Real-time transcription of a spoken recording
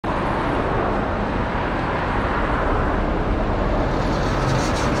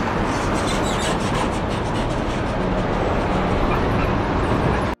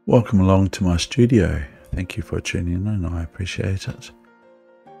Welcome along to my studio. Thank you for tuning in and I appreciate it.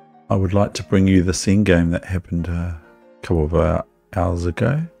 I would like to bring you this endgame that happened a couple of hours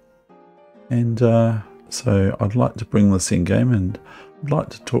ago. And so I'd like to bring this endgame and I'd like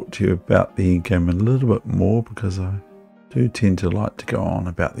to talk to you about the endgame a little bit more because I do tend to like to go on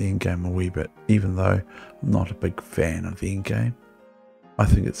about the endgame a wee bit, even though I'm not a big fan of the endgame. I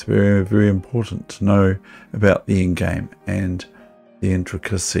think it's very, very important to know about the endgame and the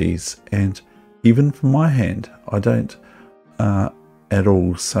intricacies, and even from my hand, I don't at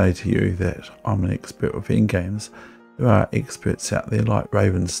all say to you that I'm an expert with endgames. There are experts out there like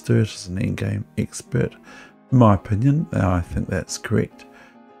Raven Sturt is an endgame expert. In my opinion, I think that's correct.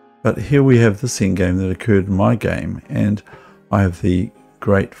 But here we have this endgame that occurred in my game, and I have the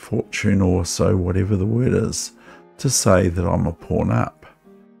great fortune, or so whatever the word is, to say that I'm a pawn up.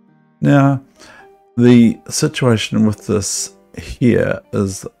 Now, the situation with this here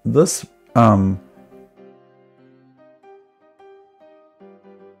is this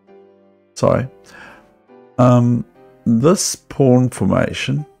this pawn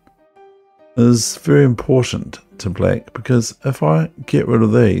formation is very important to black, because if I get rid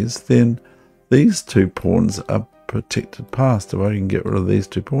of these, then these two pawns are protected past if I can get rid of these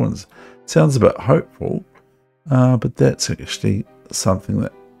two pawns. Sounds a bit hopeful, but that's actually something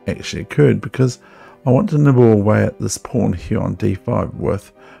that actually occurred, because I want to nibble away at this pawn here on d5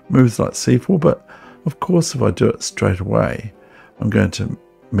 with moves like c4, but of course if I do it straight away I'm going to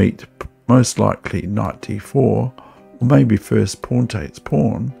meet most likely knight d4, or maybe first pawn takes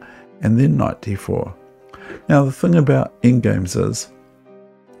pawn and then knight d4. Now the thing about endgames is,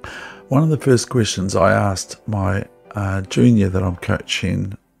 one of the first questions I asked my junior that I'm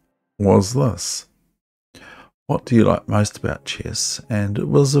coaching was this: what do you like most about chess? And it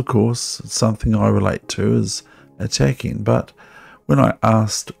was, of course, something I relate to is attacking. But when I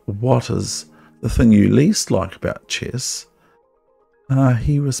asked what is the thing you least like about chess,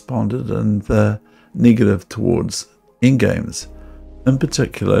 he responded in the negative towards endgames, in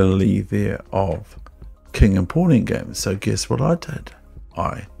particularly there of king and pawn endgames. So guess what I did?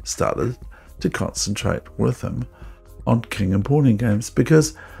 I started to concentrate with him on king and pawn endgames,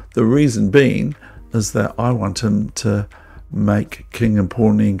 because the reason being is that I want him to make king and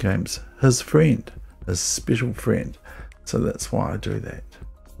pawn endgames his friend, his special friend. So that's why I do that.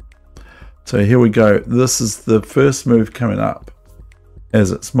 So here we go. This is the first move coming up,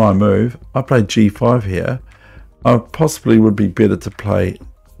 as it's my move. I played g5 here. I possibly would be better to play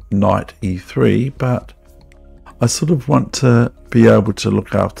knight e3, but I sort of want to be able to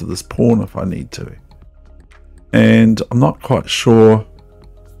look after this pawn if I need to. And I'm not quite sure.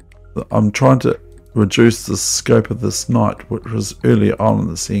 I'm trying to reduce the scope of this knight, which was earlier on in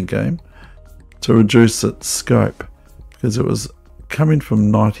the endgame, to reduce its scope, because it was coming from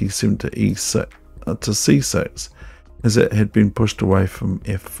knight e7 to e6 to c6, as it had been pushed away from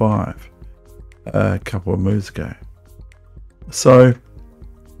f5 a couple of moves ago. So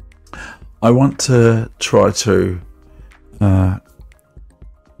I want to try to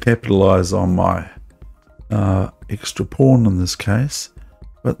capitalize on my extra pawn in this case.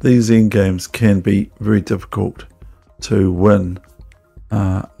 But these endgames can be very difficult to win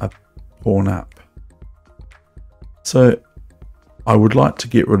a pawn up. So I would like to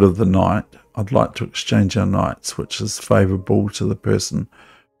get rid of the knight. I'd like to exchange our knights, which is favourable to the person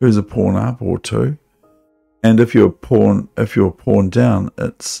who's a pawn up or two. And if you're a pawn down,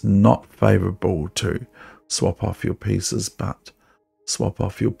 it's not favourable to swap off your pieces, but swap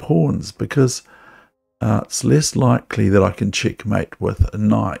off your pawns, because it's less likely that I can checkmate with a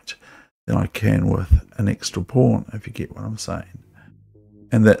knight than I can with an extra pawn, if you get what I'm saying.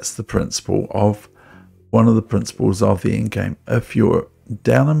 And that's the principle of, one of the principles of the endgame. If you're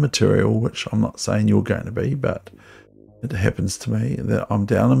down in material, which I'm not saying you're going to be, but it happens to me that I'm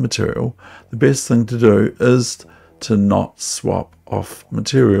down in material, the best thing to do is to not swap off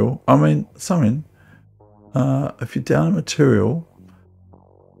material. I mean, if you're down in material,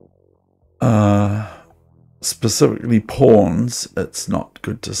 specifically pawns, it's not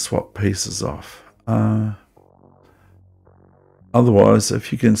good to swap pieces off. Otherwise,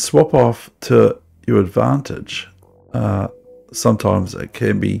 if you can swap off to your advantage, sometimes it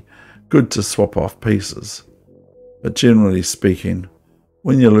can be good to swap off pieces. But generally speaking,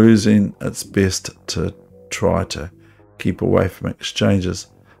 when you're losing, it's best to try to keep away from exchanges,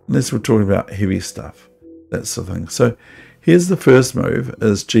 unless we're talking about heavy stuff. That's the thing. So here's the first move,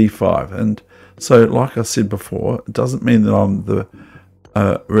 is g5, and so like I said before, it doesn't mean that I'm the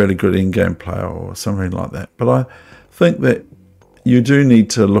really good endgame player or something like that, but I think that you do need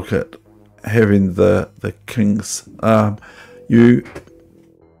to look at having the kings. You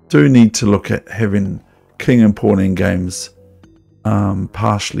do need to look at having king and pawn endgames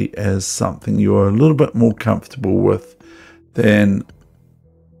partially as something you're a little bit more comfortable with than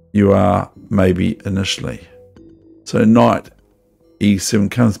you are maybe initially. So knight e7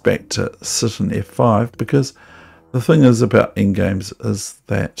 comes back to sit in f5, because the thing is about endgames is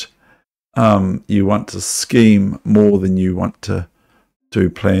that you want to scheme more than you want to do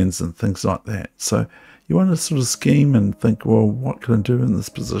plans and things like that. So you want to sort of scheme and think, well, what can I do in this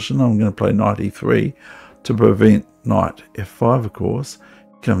position? I'm going to play knight e3 to prevent knight f5, of course.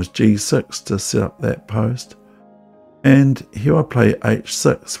 Comes g6 to set up that post. And here I play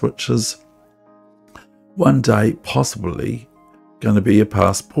h6, which is one day possibly going to be a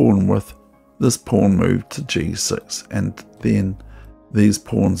passed pawn with this pawn moved to g6. And then these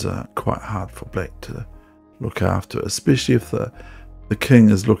pawns are quite hard for black to look after, especially if the king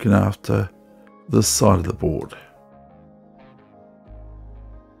is looking after this side of the board,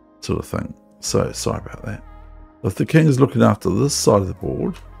 sort of thing. So sorry about that. If the king is looking after this side of the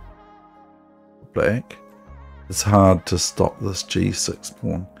board, black, it's hard to stop this g6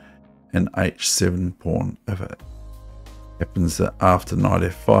 pawn and h7 pawn. If it happens that after knight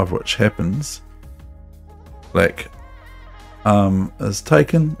f5, which happens, black is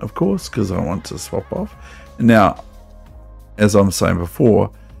taken, of course, because I want to swap off. And now, as I'm saying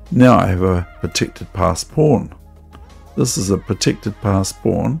before, now I have a protected passed pawn. This is a protected passed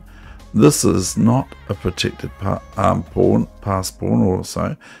pawn. This is not a protected passed pawn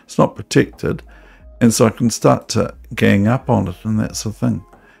also. It's not protected. And so I can start to gang up on it and that sort of thing.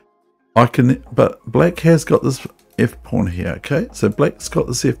 But black has got this f pawn here, okay? So black's got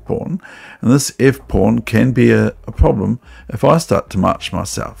this f pawn, and this f pawn can be a problem if I start to march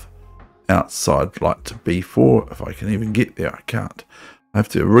myself outside, like to b4, if I can even get there. I can't. I have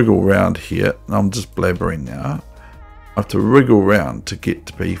to wriggle around here. I'm just blabbering now. I have to wriggle around to get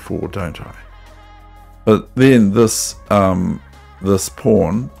to b4, don't I? But then this this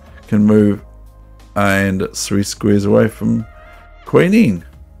pawn can move, and it's 3 squares away from queen in.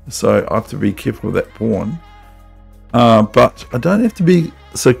 So I have to be careful with that pawn. But I don't have to be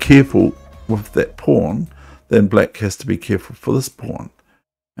so careful with that pawn. Then black has to be careful for this pawn.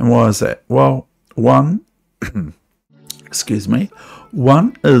 And why is that? Well, one, excuse me,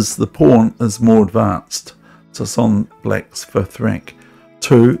 one is the pawn is more advanced. So it's on black's 5th rank.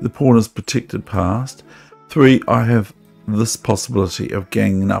 2, the pawn is protected past. 3, I have this possibility of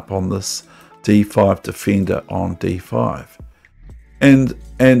ganging up on this d5 defender on d5. And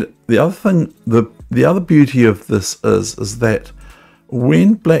the other thing, the other beauty of this is that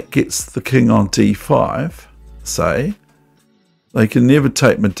when black gets the king on d5, say, they can never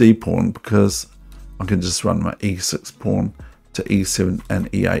take my d pawn, because I can just run my e6 pawn to e7 and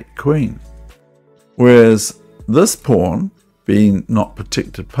e8 queen. Whereas this pawn being not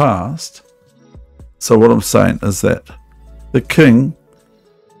protected past, so what I'm saying is that the king,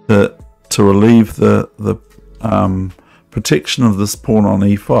 to relieve the protection of this pawn on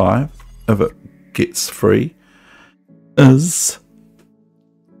e5, if it gets free, is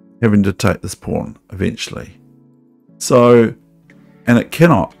having to take this pawn eventually. So, and it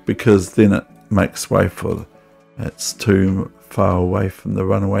cannot, because then it makes way for, it's too far away from the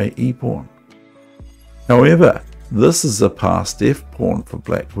runaway e pawn. However, this is a passed f pawn for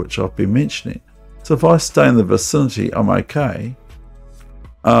black, which I've been mentioning. So if I stay in the vicinity, I'm okay.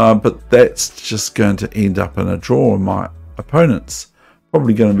 But that's just going to end up in a draw, and my opponent's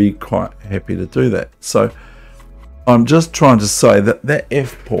probably going to be quite happy to do that. So I'm just trying to say that that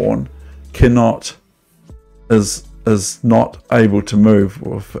f pawn is not able to move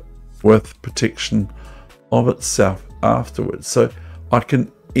with protection of itself afterwards. So I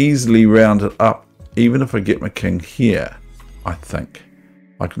can easily round it up, even if I get my king here. I think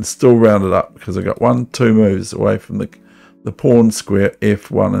I can still round it up, because I got 1-2 moves away from the pawn square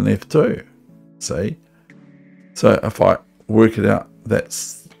f1 and f2. See? So if I work it out,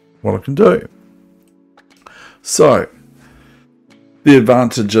 that's what I can do. So the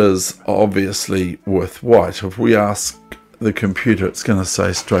advantage is obviously with white. If we ask the computer, it's going to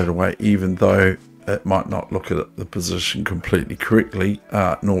say straight away, even though it might not look at the position completely correctly,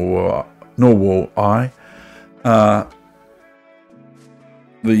 nor will I.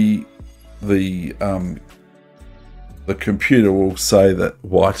 The computer will say that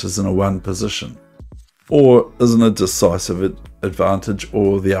white is in a 1 position, or is in a decisive advantage,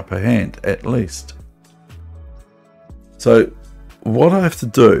 or the upper hand at least. So what I have to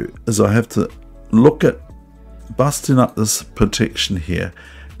do is I have to look at busting up this protection here,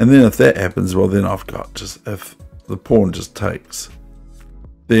 and then if that happens, well, then I've got just, if the pawn just takes,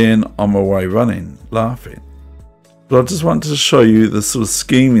 then I'm away running, laughing. But I just wanted to show you the sort of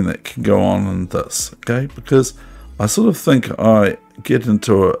scheming that can go on in this, okay? Because I sort of think I get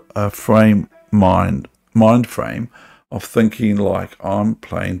into a mind frame of thinking like I'm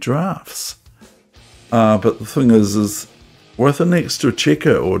playing drafts. But the thing is with an extra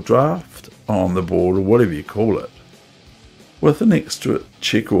checker or draft on the board, or whatever you call it, with an extra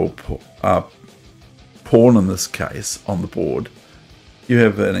checker or pawn in this case on the board, you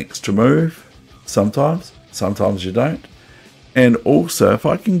have an extra move sometimes you don't. And also, if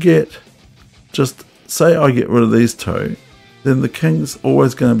I can get, just say I get rid of these two, then the king's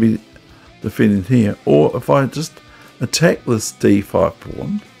always going to be defending here. Or if I just attack this d5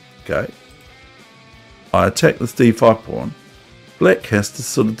 pawn, okay, I attack this d5 pawn, black has to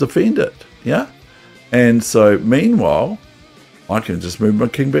sort of defend it, yeah? And so meanwhile, I can just move my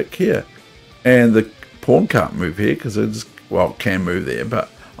king back here. And the pawn can't move here because it just, well, it can move there, but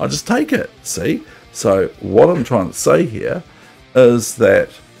I'll just take it, see? So what I'm trying to say here is that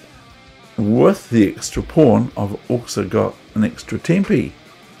with the extra pawn, I've also got an extra tempi.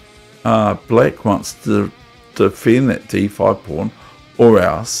 Black wants to defend that d5 pawn or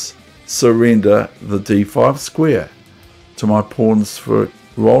else surrender the d5 square to my pawns for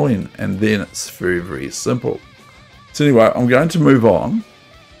rolling, and then it's very, very simple. So anyway, I'm going to move on.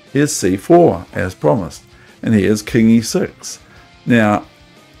 Here's c4 as promised, and here's king e6. Now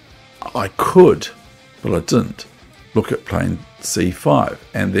I could, but I didn't, look at playing c5,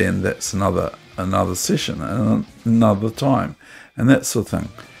 and then that's another session and another time and that sort of thing,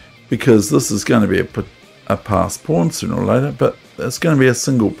 because this is going to be a passed pawn sooner or later, but it's going to be a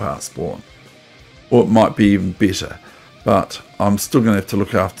single passed pawn, or it might be even better, but I'm still going to have to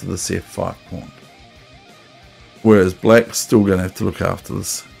look after this f5 pawn, whereas black's still going to have to look after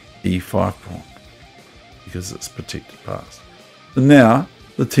this e5 pawn because it's protected pass. So now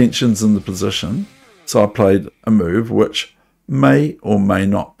the tension's in the position, so I played a move which may or may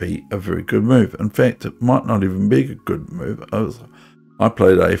not be a very good move. In fact, it might not even be a good move. I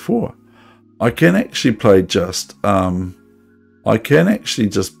played a4. I can actually play just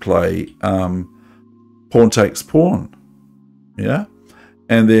play pawn takes pawn, yeah,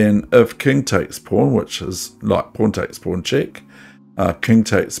 and then if king takes pawn, which is like pawn takes pawn check, king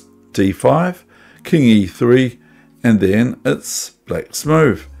takes d5, king e3, and then it's black's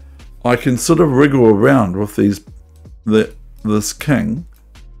move. I can sort of wriggle around with this king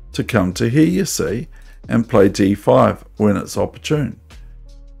to come to here, you see, and play d5 when it's opportune.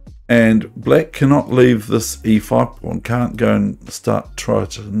 And black cannot leave this e5 pawn, can't go and try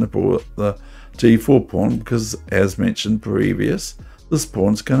to nibble at the d4 pawn, because as mentioned previous, this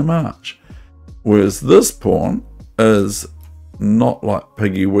pawn's going to march. Whereas this pawn is not like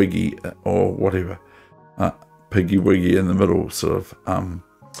Piggy Wiggy or whatever, Piggy Wiggy in the middle, sort of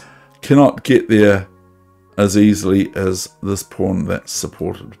cannot get there as easily as this pawn that's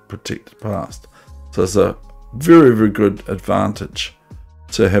supported protected passed. So it's a very, very good advantage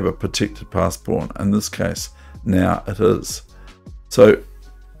to have a protected passed pawn. In this case, now it is. So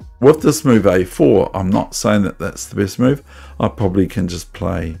with this move a4, I'm not saying that that's the best move. I probably can just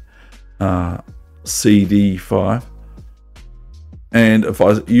play cd5. And if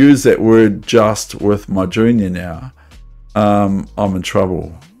I use that word just with my junior now, I'm in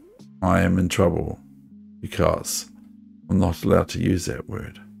trouble. I am in trouble because I'm not allowed to use that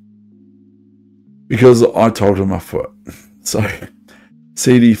word, because I told him my foot. So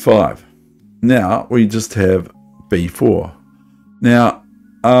cd5. Now we just have b4. Now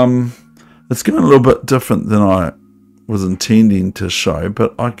it's going a little bit different than I was intending to show,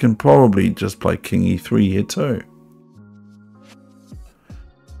 but I can probably just play king e3 here too.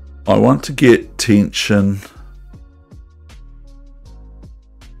 I want to get tension.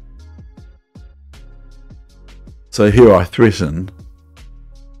 So here I threaten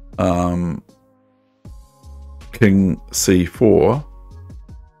king c4.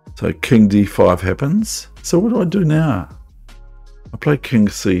 So king d5 happens. So what do I do now? I play king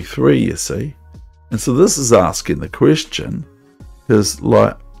c3, you see. And so this is asking the question, because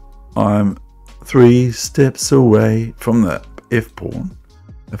like I'm 3 steps away from the f pawn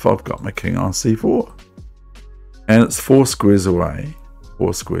if I've got my king on c4. And it's 4 squares away,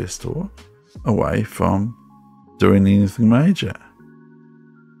 4 squares away from doing anything major.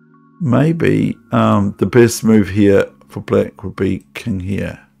 Maybe the best move here for black would be king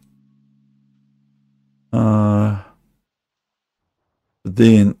here. But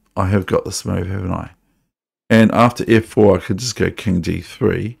then I have got this move, haven't I? And after f4, I could just go king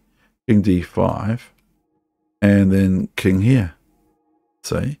d3, king d5, and then king here.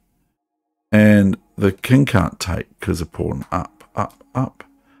 See? And the king can't take because of pawn up, up, up.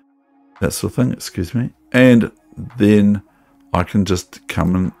 That sort of thing, excuse me. And then I can just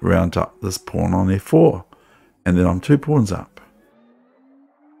come and round up this pawn on f4, and then I'm 2 pawns up.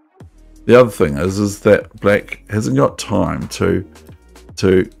 The other thing is that black hasn't got time to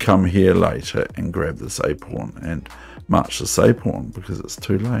come here later and grab this a pawn and march this a pawn because it's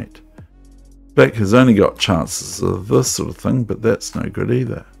too late. Black has only got chances of this sort of thing, but that's no good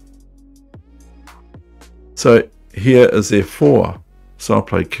either. So here is f4, so I'll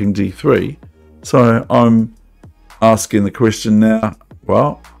play king d3. So I'm asking the question now,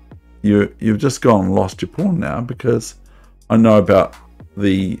 well, you've just gone and lost your pawn now, because I know about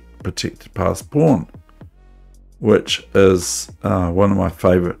the protected passed pawn, which is one of my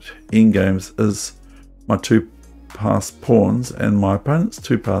favorite endgames, is my 2 passed pawns and my opponent's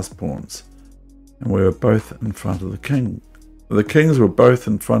 2 passed pawns, and we were both in front of the king. The kings were both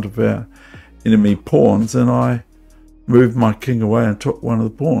in front of our enemy pawns, and I moved my king away and took one of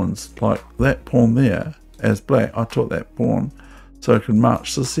the pawns, like that pawn there. As black, I took that pawn so I could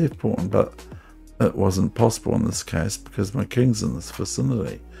march this f pawn, but it wasn't possible in this case because my king's in this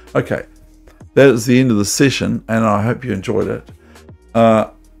vicinity. Okay, that is the end of the session, and I hope you enjoyed it.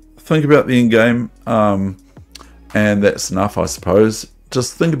 Think about the endgame, and that's enough, I suppose.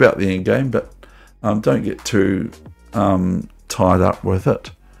 Just think about the endgame, but don't get too tied up with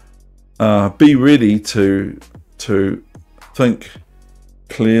it. Be ready to think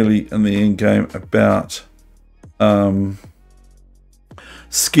clearly in the endgame about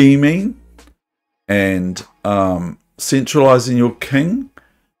scheming and centralizing your king,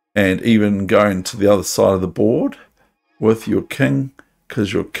 and even going to the other side of the board with your king,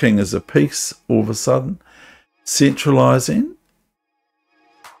 because your king is a piece all of a sudden. Centralizing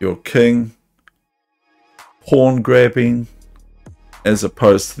your king, pawn grabbing, as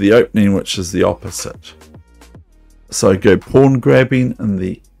opposed to the opening, which is the opposite. So go pawn grabbing in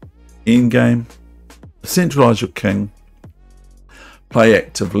the endgame, centralize your king, play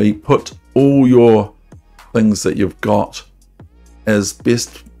actively, put all your things that you've got as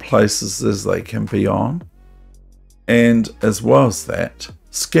best places as they can be on, and as well as that,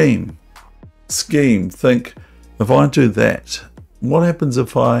 scheme. Think, if I do that, what happens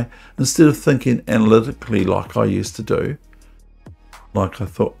if I, instead of thinking analytically like I used to do, like I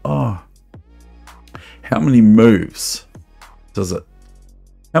thought, oh, how many moves is it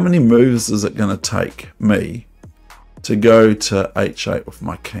going to take me to go to h8 with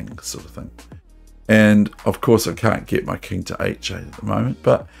my king, sort of thing? And of course I can't get my king to h8 at the moment,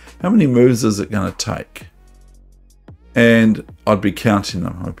 but how many moves is it going to take? And I'd be counting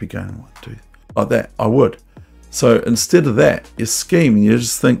them. I'd be going 1, 2, like that. I would. So instead of that, you scheme and you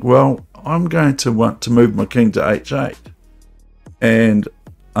just think, well, I'm going to want to move my king to h8, and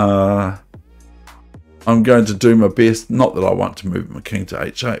I'm going to do my best. Not that I want to move my king to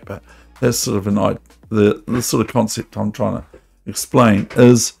h8, but that's sort of the sort of concept I'm trying to explain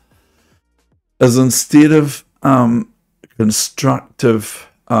is instead of constructive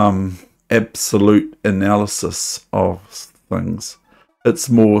absolute analysis of things, it's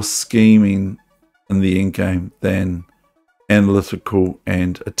more scheming in the endgame than analytical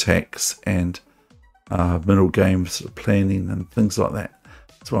and attacks and middle game sort of planning and things like that.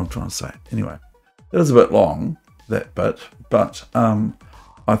 That's what I'm trying to say. Anyway, it was a bit long, that bit, but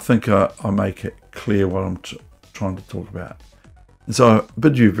I think I make it clear what I'm trying to talk about. And so I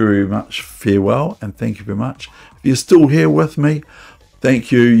bid you very much farewell, and thank you very much. If you're still here with me,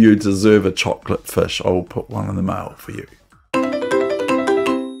 thank you. You deserve a chocolate fish. I will put one in the mail for you.